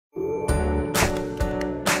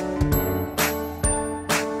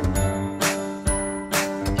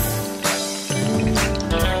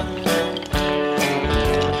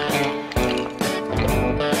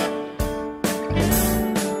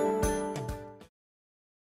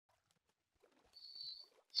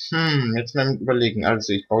Jetzt mal überlegen.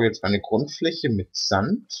 Also ich baue jetzt eine Grundfläche mit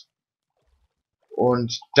Sand.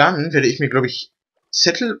 Und dann werde ich mir, glaube ich,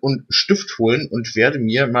 Zettel und Stift holen und werde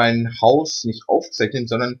mir mein Haus nicht aufzeichnen,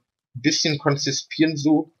 sondern ein bisschen konzipieren,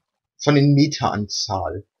 so von den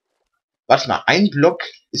Meteranzahl. Warte mal, ein Block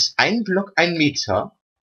 1 Meter?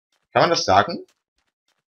 Kann man das sagen?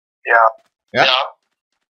 Ja. Ja? Ja.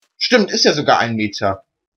 Stimmt, ist ja sogar 1 Meter.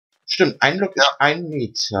 Stimmt, ein Block ist 1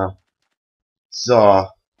 Meter. So.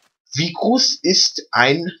 Wie groß ist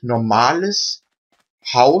ein normales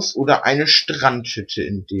Haus oder eine Strandhütte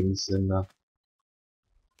in dem Sinne?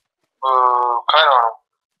 Keine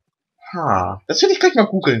Ahnung. Das will ich gleich mal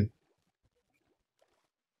googeln.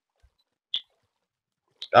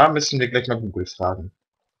 Da müssen wir gleich mal Google fragen.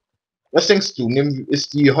 Was denkst du?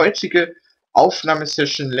 Ist die heutige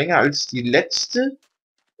Aufnahmesession länger als die letzte,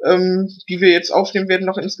 die wir jetzt aufnehmen werden,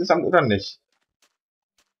 noch insgesamt oder nicht?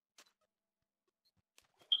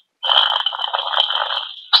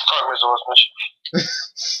 Frag mir sowas nicht.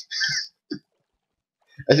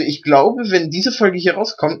 Also ich glaube, wenn diese Folge hier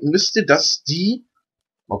rauskommt, müsste das die...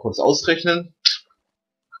 Mal kurz ausrechnen.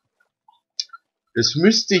 Es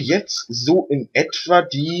müsste jetzt so in etwa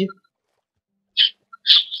die...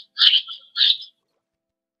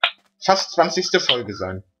 fast 20. Folge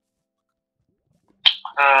sein.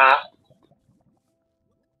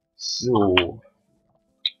 So.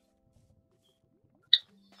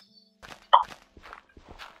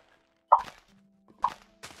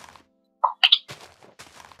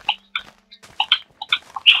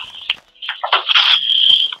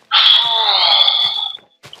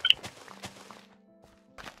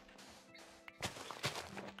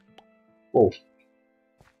 Oh.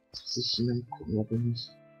 Jetzt muss ich gucken, ob ich...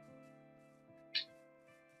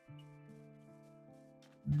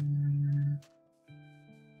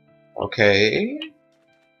 Okay.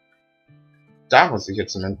 Da muss ich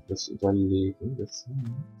jetzt das überlegen.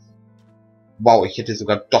 Wow, ich hätte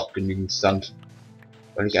sogar doch genügend Sand.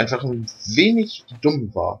 Weil ich einfach ein wenig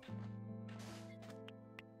dumm war.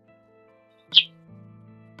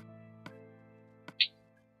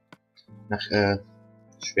 Ach,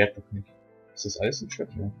 Schwert doch nicht. Ist das alles ein Schwert?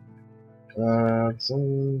 Ja.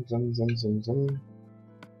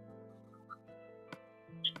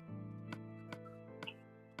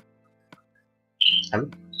 Hallo?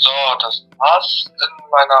 So, das war's in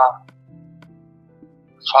meiner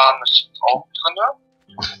Farm ist jetzt auch drin.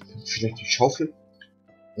 Ach, vielleicht die Schaufel?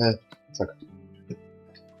 Zack.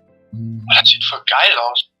 Das sieht voll geil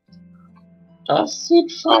aus. Das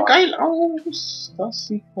sieht voll geil aus. Das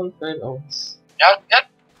sieht voll geil aus. Ja, ja.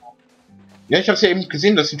 Ja, ich hab's ja eben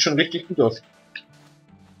gesehen, das sieht schon richtig gut aus.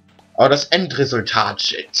 Aber das Endresultat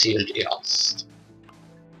zählt erst.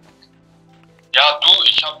 Ja, du,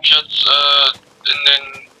 ich habe jetzt in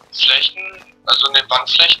den Flächen, also in den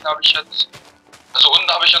Wandflächen habe ich jetzt, also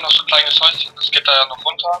unten habe ich ja noch so ein kleines Häuschen, das geht da ja noch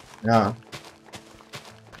runter. Ja.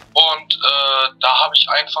 Und da habe ich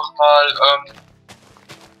einfach mal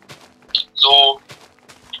so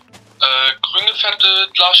grün gefärbte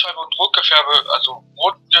Glasscheibe und rot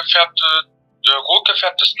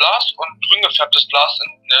gefärbtes Glas und grün gefärbtes Glas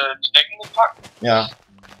in die Decken gepackt. Ja.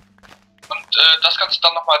 Und das kannst du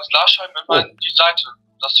dann nochmal als Glasscheiben immer in die Seite.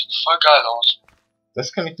 Das sieht voll geil aus.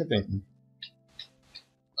 Das kann ich mir denken.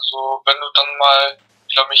 Also wenn du dann mal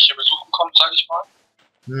wieder mich hier besuchen kommst, sag ich mal,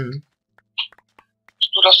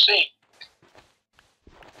 wirst du das sehen.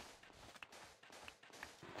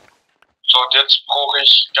 So, und jetzt brauche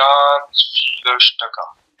ich ganz viele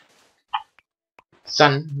Stöcker.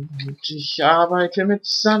 Sand, ich arbeite mit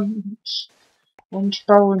Sand und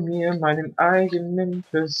baue mir meinen eigenen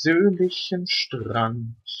persönlichen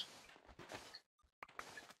Strand.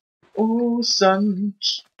 Oh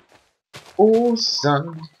Sand, oh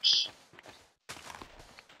Sand.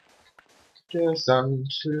 Der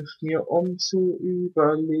Sand hilft mir, um zu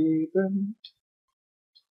überleben.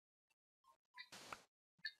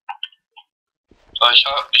 So, ich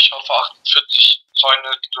hoffe 48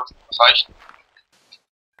 Zäune dürfen reichen.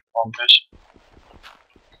 Hoffentlich.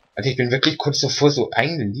 Also ich bin wirklich kurz davor, so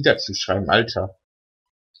eigene Lieder zu schreiben, Alter.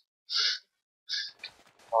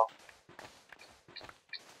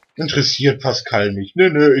 Interessiert Pascal nicht.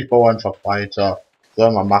 Nö, ich baue einfach weiter.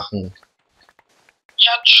 Soll man machen.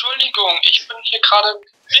 Ja, Entschuldigung, ich bin hier gerade ein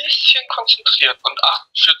bisschen konzentriert und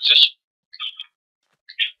 48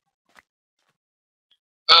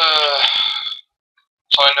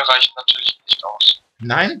 Zäune reichen natürlich nicht aus.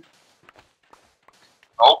 Nein?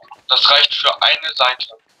 Nope, das reicht für eine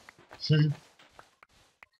Seite.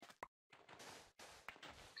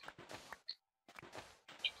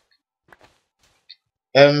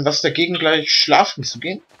 Was dagegen, gleich schlafen zu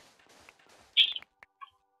gehen?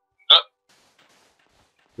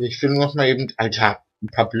 Ich will noch mal eben, Alter, ein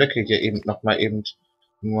paar Blöcke hier eben noch mal eben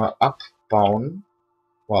nur abbauen.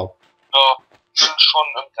 Wow. Ja, bin schon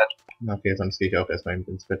im Bett. Okay, sonst gehe ich auch erstmal eben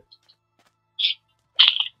ins Bett.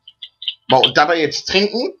 Wow, und dabei jetzt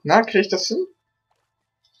trinken? Na, krieg ich das hin?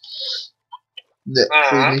 Ne,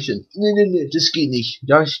 krieg ich nicht hin. Nee, das geht nicht.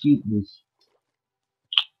 Das geht nicht.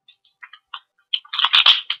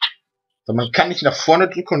 So, man kann nicht nach vorne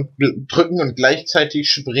drücken und gleichzeitig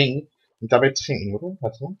springen und dabei trinken, oder?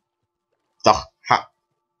 Warte mal. Doch, ha.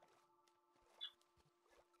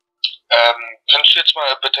 Könntest du jetzt mal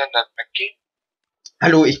bitte in dein Bett gehen?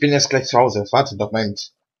 Hallo, ich bin erst gleich zu Hause. Warte doch mal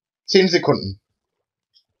 10 Sekunden.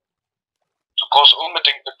 Du brauchst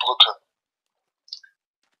unbedingt eine Brücke.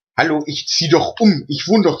 Hallo, ich zieh doch um. Ich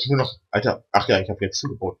wohne doch nur noch. Alter, ach ja, ich habe jetzt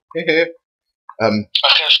zugebaut. Hehe. Ach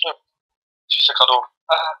ja, stimmt. Ich ist ja gerade oben.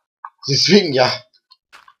 Deswegen ja.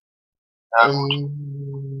 Ja, gut.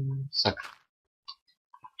 Zack.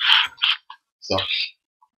 So.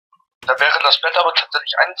 Da wäre das Bett aber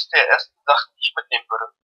tatsächlich eines der ersten Sachen, die ich mitnehmen würde.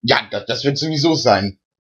 Ja, das wird sowieso sein.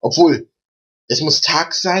 Obwohl, es muss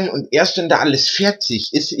Tag sein und erst wenn da alles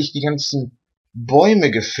fertig ist, ich die ganzen Bäume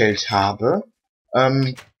gefällt habe,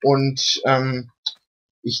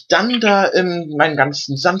 ich dann da meinen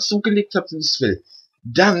ganzen Sand zugelegt habe, wie ich es will.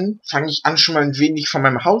 Dann fange ich an, schon mal ein wenig von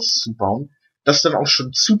meinem Haus zu bauen, das dann auch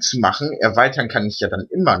schon zuzumachen. Erweitern kann ich ja dann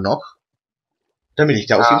immer noch, damit ich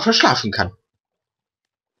da auf jeden Fall schlafen kann.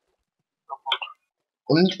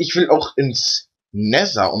 Und ich will auch ins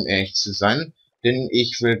Nether, um ehrlich zu sein, denn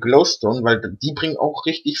ich will Glowstone, weil die bringen auch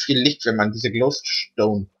richtig viel Licht, wenn man diese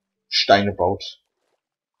Glowstone-Steine baut.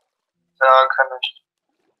 Ja, kann ich.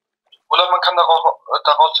 Oder man kann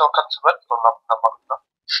daraus ja auch ganze Redstone-Lampen machen, ne?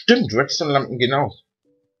 Stimmt, Redstone-Lampen, genau.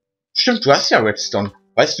 Stimmt, du hast ja Redstone.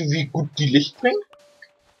 Weißt du, wie gut die Licht bringen?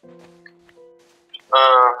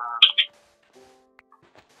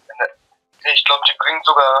 Ich glaube, die bringen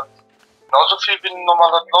sogar genauso viel wie ein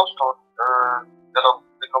normaler Glowstone. Ja doch,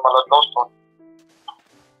 wie ein normaler Glowstone.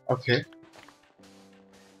 Okay.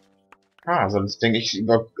 Sonst denke ich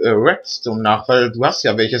über Redstone nach, weil du hast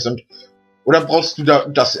ja welches und... Oder brauchst du da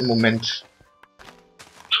das im Moment?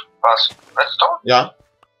 Was? Redstone? Ja.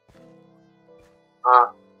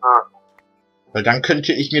 Weil dann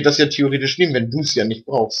könnte ich mir das ja theoretisch nehmen, wenn du es ja nicht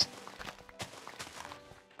brauchst.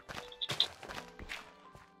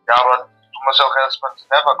 Ja, aber du musst ja auch erstmal ins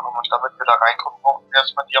Nether kommen und damit wir da reinkommen, brauchen wir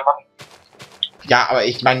erstmal Diamanten. Ja, aber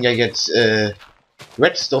ich meine ja jetzt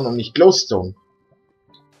Redstone und nicht Glowstone.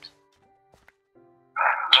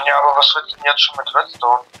 Ja, aber was willst du denn jetzt schon mit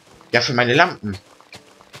Redstone? Ja, für meine Lampen.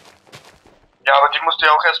 Ja, aber die musst du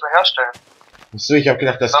ja auch erstmal herstellen. Achso, ich habe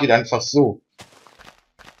gedacht, das geht einfach so.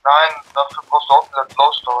 Nein, dafür brauchst du auch wieder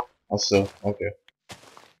Glowstone. Achso, okay.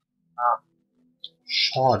 Ja.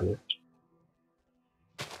 Schade.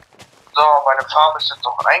 So, meine Farm ist jetzt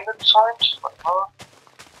auch eingezäunt. Warte mal.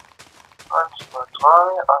 1, 2, 3,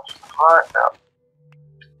 1, 2, 3, ja.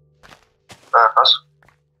 Was?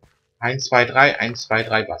 1, 2, 3, 1, 2,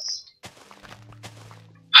 3, was?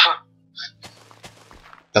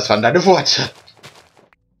 Das waren deine Worte.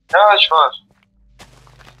 Ja, ich weiß.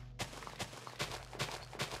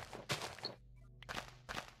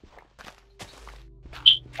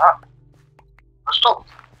 Ah. Bist du?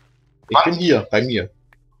 Ich bin hier, bei mir.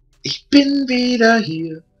 Ich bin wieder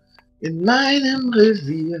hier, in meinem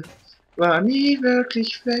Revier. War nie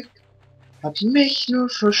wirklich weg, hab mich nur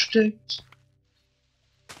versteckt.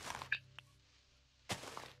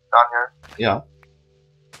 Daniel, Ja,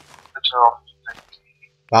 bitte hör auf.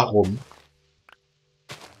 warum?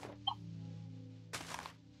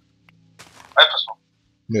 Einfach so.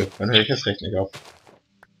 Nö, dann höre ich erst recht nicht auf.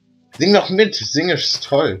 Sing doch mit, singen ist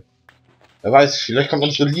toll. Wer weiß, vielleicht kommen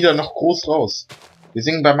unsere Lieder noch groß raus. Wir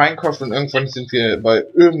singen bei Minecraft und irgendwann sind wir bei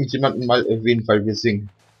irgendjemandem mal erwähnt, weil wir singen.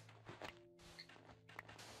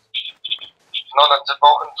 Genau, dann sind wir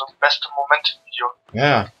auch in so einem beste Moment-Video.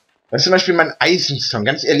 Ja. Das ist zum Beispiel mein Eisen-Song,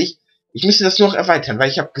 ganz ehrlich. Ich müsste das nur noch erweitern, weil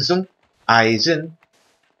ich habe gesungen, Eisen,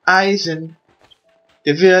 Eisen,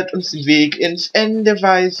 der wird uns den Weg ins Ende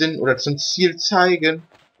weisen oder zum Ziel zeigen.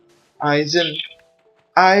 Eisen,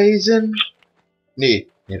 Eisen. Nee,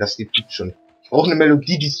 das gibt es schon. Ich brauche eine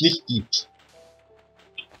Melodie, die es nicht gibt.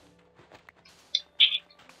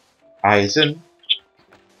 Eisen,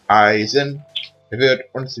 Eisen, der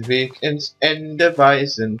wird uns den Weg ins Ende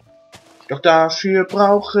weisen. Doch dafür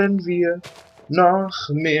brauchen wir noch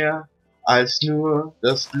mehr als nur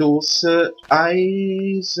das bloße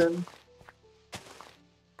Eisen.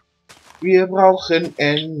 Wir brauchen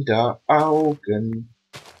Enderaugen.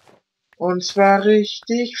 Und zwar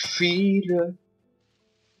richtig viele.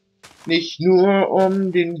 Nicht nur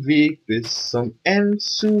um den Weg bis zum End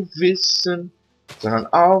zu wissen, sondern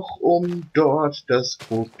auch um dort das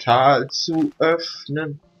Portal zu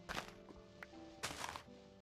öffnen.